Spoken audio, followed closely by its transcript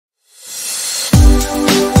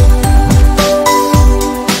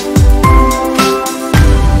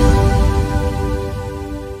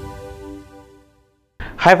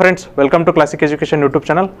Hi friends, welcome to Classic Education YouTube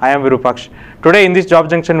channel. I am Virupaksh. Today in this Job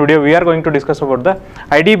Junction video, we are going to discuss about the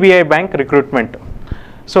IDBI bank recruitment.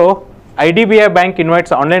 So, IDBI bank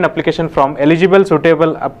invites online application from eligible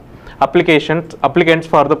suitable applicants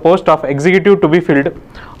for the post of executive to be filled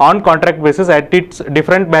on contract basis at its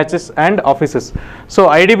different batches and offices. So,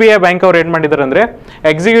 IDBI bank ಅವರು ಏನು ಮಾಡಿದ್ದಾರೆ ಅಂದರೆ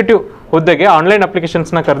executive ಹುದ್ದೆಗೆ online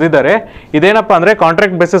ಅಪ್ಲಿಕೇಶನ್ಸ್ನ ಕರೆದಿದ್ದಾರೆ. ಇದೇನಪ್ಪ ಅಂದರೆ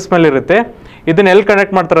contract basis ಮೇಲೆ ಇರುತ್ತೆ. ಇದನ್ನ ಎಲ್ಲಿ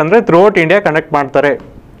ಕಂಡಕ್ಟ್ ಮಾಡ್ತಾರೆ ಅಂದರೆ ಥ್ರೂಔಟ್ ಇಂಡಿಯಾ ಕಂಡಕ್ಟ್ ಮಾಡ್ತಾರೆ.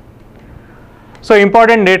 ಸೊ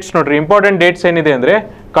ಇಂಪಾರ್ಟೆಂಟ್ ಡೇಟ್ಸ್ ನೋಡ್ರಿ, ಇಂಪಾರ್ಟೆಂಟ್ ಡೇಟ್ಸ್ ಏನಿದೆ ಅಂದರೆ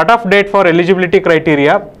cut off date for eligibility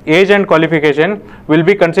criteria age and qualification will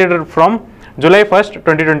be considered from July 1st,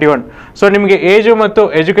 2021. So ನಿಮಗೆ ಏಜು ಮತ್ತು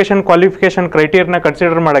ಎಜುಕೇಷನ್ ಕ್ವಾಲಿಫಿಕೇಷನ್ ಕ್ರೈಟೀರಿಯಾನ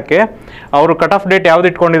ಕನ್ಸಿಡರ್ ಮಾಡೋಕ್ಕೆ ಅವರು ಕಟ್ ಆಫ್ ಡೇಟ್ ಯಾವ್ದು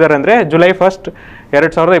ಇಟ್ಕೊಂಡಿದ್ದಾರೆ ಅಂದರೆ July 1st,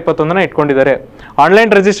 2021 ಇಟ್ಕೊಂಡಿದ್ದಾರೆ.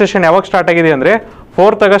 ಆನ್ಲೈನ್ ರಿಜಿಸ್ಟ್ರೇಷನ್ ಯಾವಾಗ ಸ್ಟಾರ್ಟ್ ಆಗಿದೆ ಅಂದರೆ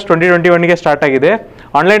 4th August 2021ಗೆ ಸ್ಟಾರ್ಟ್ ಆಗಿದೆ.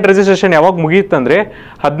 ಆನ್ಲೈನ್ ರಿಜಿಸ್ಟ್ರೇಷನ್ ಯಾವಾಗ ಮುಗಿಯುತ್ತಂದರೆ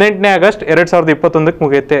 18ನೇ ಆಗಸ್ಟ್ 2021ಕ್ಕೆ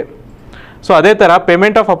ಮುಗಿಯುತ್ತೆ. ಸೊ ಅದೇ ಥರ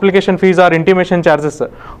payment of application fees R intimation charges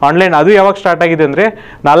online ಅದು ಯಾವಾಗ ಸ್ಟಾರ್ಟ್ ಆಗಿದೆ ಅಂದರೆ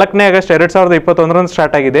 4ನೇ ಆಗಸ್ಟ್ 2021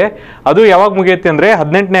 ಸ್ಟಾರ್ಟ್ ಆಗಿದೆ. ಅದು ಯಾವಾಗ ಮುಗಿಯುತ್ತೆ ಅಂದರೆ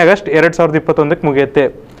 18ನೇ ಆಗಸ್ಟ್ 2021ಕ್ಕೆ ಮುಗಿಯುತ್ತೆ.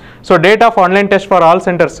 So date of online test for all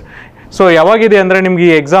centres so ಯಾವಾಗಿದೆ ಅಂದರೆ ನಿಮ್ಗೆ ಈ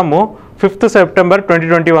ಎಕ್ಸಾಮು 5th September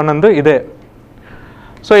 2021 ಅಂದು ಇದೆ.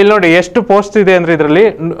 ಸೊ ಇಲ್ಲಿ ನೋಡಿ ಎಷ್ಟು ಪೋಸ್ಟ್ ಇದೆ ಅಂದರೆ ಇದರಲ್ಲಿ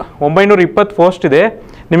 920 ಪೋಸ್ಟ್ ಇದೆ.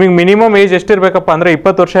 ನಿಮಗೆ ಮಿನಿಮಮ್ ಏಜ್ ಎಷ್ಟಿರಬೇಕಪ್ಪ ಅಂದರೆ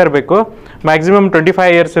 20 ವರ್ಷ ಇರಬೇಕು, ಮ್ಯಾಕ್ಸಿಮಮ್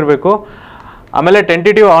 25 ಇಯರ್ಸ್ ಇರಬೇಕು. ಆಮೇಲೆ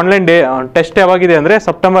ಟೆಂಟೇಟಿವ್ ಆನ್ಲೈನ್ ಟೆಸ್ಟ್ ಯಾವಾಗಿದೆ ಅಂದರೆ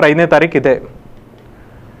September 5ನೇ ತಾರೀಕು ಇದೆ.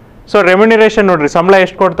 ಸೊ ರೆಮ್ಯುನರೇಷನ್ ನೋಡ್ರಿ, ಸಂಬಳ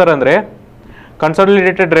ಎಷ್ಟು ಕೊಡ್ತಾರೆ ಅಂದರೆ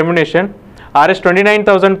consolidated remuneration RS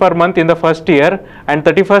 29,000 per month in the first year and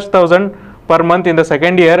 31,000 per month in the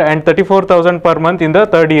second year and 34,000 per month in the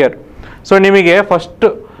third year. So ನಿಮಗೆ ಫಸ್ಟ್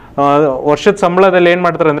ವರ್ಷದ ಸಂಬಳದಲ್ಲಿ ಏನು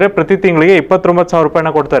ಮಾಡ್ತಾರೆ ಅಂದರೆ ಪ್ರತಿ ತಿಂಗಳಿಗೆ 29,000 ರೂಪಾಯಿನ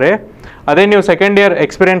ಕೊಡ್ತಾರೆ. ಅದೇ ನೀವು ಸೆಕೆಂಡ್ ಇಯರ್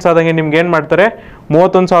ಎಕ್ಸ್ಪೀರಿಯನ್ಸ್ ಆದಂಗೆ ನಿಮ್ಗೆ ಏನು ಮಾಡ್ತಾರೆ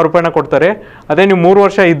 31,000 ರೂಪಾಯಿನ ಕೊಡ್ತಾರೆ. ಅದೇ ನೀವು 3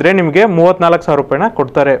 ವರ್ಷ ಇದ್ದರೆ ನಿಮಗೆ 34,000 ರೂಪಾಯಿನ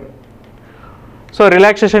ಕೊಡ್ತಾರೆ. ಸೊ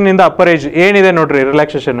ರಿಲ್ಯಾಕ್ಸೇಷನ್ ಇಂದ ಅಪ್ಪರ್ ಏಜ್ ಏನಿದೆ ನೋಡ್ರಿ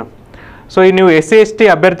ರಿಲ್ಯಾಕ್ಸೇಷನ್. ಸೊ ಈ ನೀವು SC/ST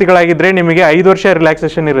ಅಭ್ಯರ್ಥಿಗಳಾಗಿದ್ದರೆ ನಿಮಗೆ 5 ವರ್ಷ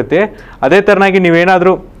ರಿಲ್ಯಾಕ್ಸೇಷನ್ ಇರುತ್ತೆ. ಅದೇ ಥರನಾಗಿ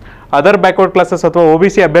ನೀವೇನಾದರೂ ಅದರ್ ಬ್ಯಾಕ್ವರ್ಡ್ ಕ್ಲಾಸಸ್ ಅಥವಾ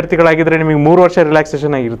OBC ಅಭ್ಯರ್ಥಿಗಳಾಗಿದ್ದರೆ ನಿಮಗೆ 3 ವರ್ಷ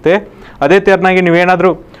ರಿಲ್ಯಾಕ್ಸೇಷನ್ ಆಗಿರುತ್ತೆ. ಅದೇ ಥರನಾಗಿ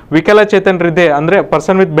ನೀವೇನಾದರೂ ವಿಕಲಚೇತನರಿದ್ದೆ ಅಂದರೆ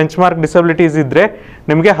person with bench mark disabilities ಇದ್ದರೆ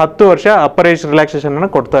ನಿಮಗೆ 10 ವರ್ಷ ಅಪ್ಪರ್ ಏಜ್ ರಿಲ್ಯಾಕ್ಸೇಷನನ್ನು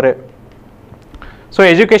ಕೊಡ್ತಾರೆ. ಸೊ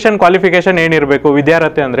ಎಜುಕೇಷನ್ ಕ್ವಾಲಿಫಿಕೇಷನ್ ಏನಿರಬೇಕು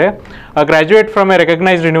ವಿದ್ಯಾರ್ಥಿ ಅಂದರೆ graduate from A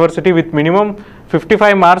recognised university with minimum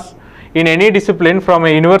 55 marks in any discipline from a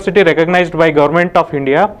university recognized by Government of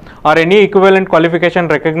India or any equivalent qualification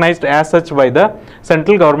recognized as such by the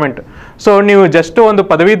central government. So ನೀವು just ಒಂದು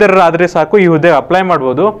ಪದವೀಧರರಾದರೆ ಸಾಕು ಈ ಹುದ್ದೆ apply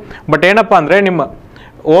ಮಾಡ್ಬೋದು. But ಏನಪ್ಪ ಅಂದರೆ ನಿಮ್ಮ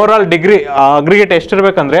over all degree aggregate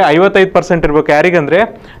ಎಷ್ಟಿರಬೇಕಂದ್ರೆ 55% ಇರಬೇಕು. ಯಾರಿಗಂದರೆ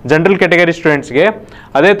ಜನರಲ್ ಕ್ಯಾಟಗರಿ ಸ್ಟೂಡೆಂಟ್ಸ್ಗೆ.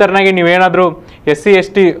 ಅದೇ ಥರನಾಗಿ ನೀವೇನಾದರೂ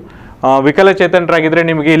SC/ST ವಿಕಲಚೇತನರಾಗಿದ್ದರೆ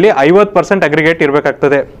ನಿಮಗೆ ಇಲ್ಲಿ 50% aggregate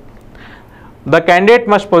ಇರಬೇಕಾಗ್ತದೆ. The candidate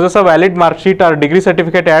must possess a valid mark sheet or degree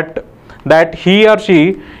certificate at that he or she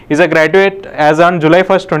is a graduate as on July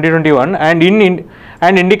 1st, 2021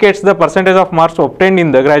 and indicates the percentage of marks obtained in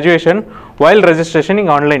the graduation while registering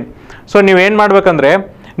online. So ನೀವೇನು ಮಾಡಬೇಕಂದ್ರೆ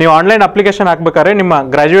ನೀವು online application ಹಾಕ್ಬೇಕಾದ್ರೆ ನಿಮ್ಮ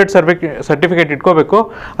graduate certificate ಇಟ್ಕೋಬೇಕು.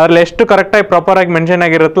 ಅದರಲ್ಲಿ ಎಷ್ಟು ಕರೆಕ್ಟಾಗಿ ಪ್ರಾಪರಾಗಿ mention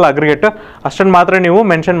ಆಗಿರುತ್ತಲ್ಲ aggregate ಅಷ್ಟನ್ನು ಮಾತ್ರ ನೀವು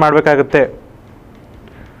ಮೆನ್ಷನ್ ಮಾಡಬೇಕಾಗುತ್ತೆ.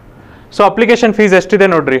 ಸೊ ಅಪ್ಲಿಕೇಶನ್ ಫೀಸ್ ಎಷ್ಟಿದೆ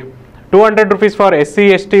ನೋಡ್ರಿ, 200 rupees for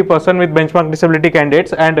SC/ST person with benchmark disability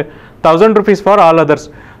candidates and 1000 rupees for all others.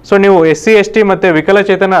 So ನೀವು SC/ST ಮತ್ತು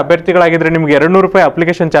ವಿಕಲಚೇತನ ಅಭ್ಯರ್ಥಿಗಳಾಗಿದ್ದರೆ ನಿಮಗೆ 200 ರೂಪಾಯಿ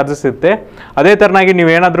ಅಪ್ಲಿಕೇಶನ್ ಚಾರ್ಜಸ್ ಇರುತ್ತೆ. ಅದೇ ಥರನಾಗಿ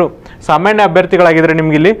ನೀವೇನಾದರೂ ಸಾಮಾನ್ಯ ಅಭ್ಯರ್ಥಿಗಳಾಗಿದ್ದರೆ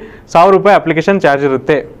ನಿಮಗೆ ಇಲ್ಲಿ 1000 ರೂಪಾಯಿ ಅಪ್ಲಿಕೇಶನ್ ಚಾರ್ಜ್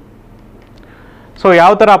ಇರುತ್ತೆ. ಸೊ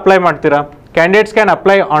ಯಾವ ಥರ ಅಪ್ಲೈ ಮಾಡ್ತೀರಾ? Candidates can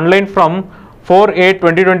apply online from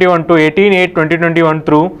 4/8/2021 to 18/8/2021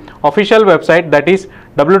 through official website that is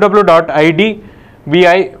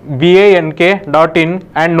www.idbi.bank.in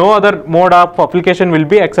and no other mode of application will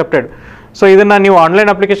be accepted. So ಇದನ್ನು ನೀವು ಆನ್ಲೈನ್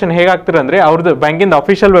ಅಪ್ಲಿಕೇಶನ್ ಹೇಗೆ ಹಾಕ್ತೀರ ಅಂದರೆ ಅವ್ರದ್ದು ಬ್ಯಾಂಕಿಂದ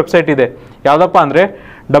ಅಫಿಷಿಯಲ್ ವೆಬ್ಸೈಟ್ ಇದೆ. ಯಾವುದಪ್ಪ ಅಂದರೆ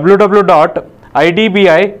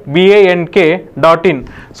www.idbi.bank.in.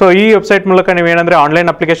 ಸೊ ಈ ವೆಬ್ಸೈಟ್ ಮೂಲಕ ನೀವೇನಂದರೆ ಆನ್ಲೈನ್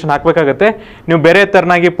ಅಪ್ಲಿಕೇಶನ್ ಹಾಕಬೇಕಾಗುತ್ತೆ. ನೀವು ಬೇರೆ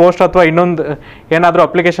ಥರನಾಗಿ ಪೋಸ್ಟ್ ಅಥವಾ ಇನ್ನೊಂದು ಏನಾದರೂ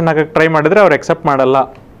ಅಪ್ಲಿಕೇಶನ್ ಹಾಕಕ್ಕೆ ಟ್ರೈ ಮಾಡಿದರೆ ಅವ್ರು ಎಕ್ಸೆಪ್ಟ್ ಮಾಡಲ್ಲ.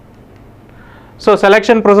 ಸೊ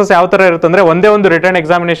ಸೆಲೆಕ್ಷನ್ ಪ್ರೊಸೆಸ್ ಯಾವ ಥರ ಇರುತ್ತೆ ಅಂದರೆ ಒಂದೇ ಒಂದು ರಿಟರ್ನ್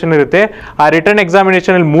ಎಕ್ಸಾಮಿನೇಷನ್ ಇರುತ್ತೆ. ಆ ರಿಟರ್ನ್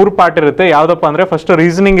ಎಕ್ಸಾಮಿನೇಷನಲ್ಲಿ 3 ಪಾರ್ಟ್ ಇರುತ್ತೆ. ಯಾವುದಪ್ಪ ಅಂದರೆ ಫಸ್ಟ್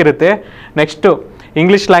ರೀಸನಿಂಗ್ ಇರುತ್ತೆ, ನೆಕ್ಸ್ಟು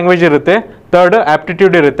ಇಂಗ್ಲೀಷ್ ಲ್ಯಾಂಗ್ವೇಜ್ ಇರುತ್ತೆ, ಥರ್ಡ್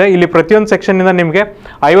ಆಪ್ಟಿಟ್ಯೂಡ್ ಇರುತ್ತೆ. ಇಲ್ಲಿ ಪ್ರತಿಯೊಂದು ಸೆಕ್ಷನಿಂದ ನಿಮಗೆ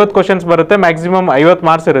 50 ಕ್ವಶನ್ಸ್ ಬರುತ್ತೆ, ಮ್ಯಾಕ್ಸಿಮಮ್ 50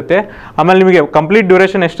 ಮಾರ್ಕ್ಸ್ ಇರುತ್ತೆ. ಆಮೇಲೆ ನಿಮಗೆ ಕಂಪ್ಲೀಟ್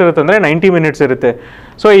ಡ್ಯೂರೇಷನ್ ಎಷ್ಟಿರುತ್ತೆ ಅಂದರೆ 90 ಮಿನಿಟ್ಸ್ ಇರುತ್ತೆ.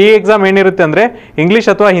 ಸೊ ಈ ಎಕ್ಸಾಮ್ ಏನಿರುತ್ತೆ ಅಂದರೆ ಇಂಗ್ಲೀಷ್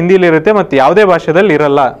ಅಥವಾ ಹಿಂದಿಲಿ ಇರುತ್ತೆ ಮತ್ತು ಯಾವುದೇ ಭಾಷೆದಲ್ಲಿ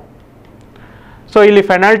ಇರಲ್ಲ. ಸೊ ಇಲ್ಲಿ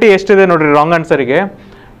ಪೆನಾಲ್ಟಿ ಎಷ್ಟಿದೆ ನೋಡಿರಿ wrong ಆನ್ಸರಿಗೆ.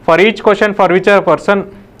 For each question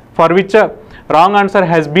for which wrong answer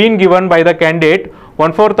has been given by the candidate,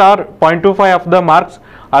 1/4 or 0.25 of the marks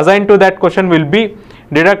assigned to that question will be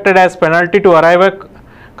deducted as penalty to arrive at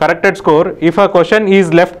corrected score. If a question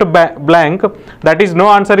is left blank, that is no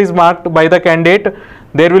answer is marked by the candidate,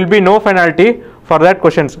 there will be no penalty. For that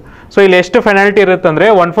questions. So ಇಲ್ಲಿ ಎಷ್ಟು penalty ಇರುತ್ತೆ ಅಂದರೆ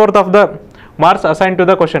 1/4 of the marks assign to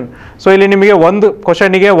the question. So ಇಲ್ಲಿ ನಿಮಗೆ ಒಂದು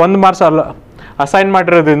ಕ್ವಶನಿಗೆ 1 marks assign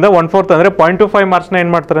ಮಾಡಿರೋದ್ರಿಂದ 1/4 ಅಂದರೆ 0.25 ಮಾರ್ಕ್ಸ್ನ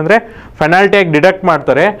ಏನು ಮಾಡ್ತಾರೆ ಅಂದರೆ ಪೆನಾಲ್ಟಿಯಾಗಿ ಡಿಡಕ್ಟ್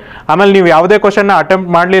ಮಾಡ್ತಾರೆ. ಆಮೇಲೆ ನೀವು ಯಾವುದೇ ಕ್ವಶನ್ನ ಅಟೆಂಪ್ಟ್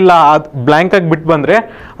ಮಾಡಲಿಲ್ಲ, ಅದು ಬ್ಲ್ಯಾಂಕಾಗಿ ಬಿಟ್ಟು ಬಂದರೆ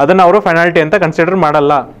ಅದನ್ನು ಅವರು ಪೆನಾಲ್ಟಿ ಅಂತ ಕನ್ಸಿಡರ್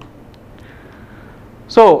ಮಾಡಲ್ಲ.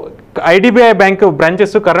 ಸೊ IDBI ಬ್ಯಾಂಕ್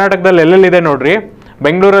ಬ್ರಾಂಚಸ್ಸು ಕರ್ನಾಟಕದಲ್ಲಿ ಎಲ್ಲೆಲ್ಲಿದೆ ನೋಡ್ರಿ.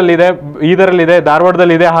 ಬೆಂಗಳೂರಲ್ಲಿದೆ, ಬೀದರಲ್ಲಿದೆ,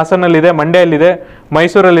 ಧಾರವಾಡದಲ್ಲಿದೆ, ಹಾಸನಲ್ಲಿದೆ, ಮಂಡ್ಯಲ್ಲಿದೆ,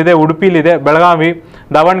 ಮೈಸೂರಲ್ಲಿದೆ, ಉಡುಪಿಲಿದೆ, ಬೆಳಗಾವಿ,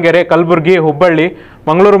 ದಾವಣಗೆರೆ, ಕಲಬುರಗಿ, ಹುಬ್ಬಳ್ಳಿ,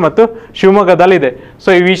 ಮಂಗಳೂರು ಮತ್ತು ಶಿವಮೊಗ್ಗದಲ್ಲಿದೆ. ಸೊ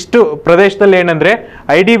ಇವಿಷ್ಟು ಪ್ರದೇಶದಲ್ಲಿ ಏನಂದರೆ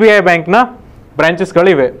IDBI ಬ್ಯಾಂಕ್ನ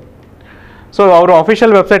ಬ್ರಾಂಚಸ್ಗಳಿವೆ. ಸೊ ಅವರು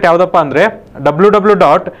ಅಫಿಷಿಯಲ್ ವೆಬ್ಸೈಟ್ ಯಾವುದಪ್ಪ ಅಂದರೆ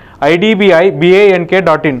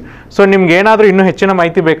www.idbibank.in. ಸೊ ನಿಮ್ಗೆ ಏನಾದರೂ ಇನ್ನೂ ಹೆಚ್ಚಿನ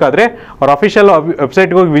ಮಾಹಿತಿ ಬೇಕಾದರೆ ಅವ್ರ ಅಫಿಷಿಯಲ್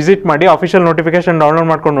ವೆಬ್ಸೈಟ್ಗೆ ಹೋಗಿ ವಿಸಿಟ್ ಮಾಡಿ, ಅಫಿಷಿಯಲ್ ನೋಟಿಫಿಕೇಶನ್ ಡೌನ್ಲೋಡ್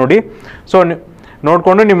ಮಾಡ್ಕೊಂಡು ನೋಡಿ. ಸೊ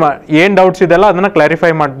ನೋಡಿಕೊಂಡು ನಿಮ್ಮ ಏನು ಡೌಟ್ಸ್ ಇದೆಲ್ಲ ಅದನ್ನು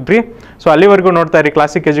ಕ್ಲಾರಿಫೈ ಮಾಡಿರಿ. ಸೊ ಅಲ್ಲಿವರೆಗೂ ನೋಡ್ತಾ ಇರಿ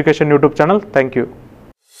classic education YouTube channel. Thank you.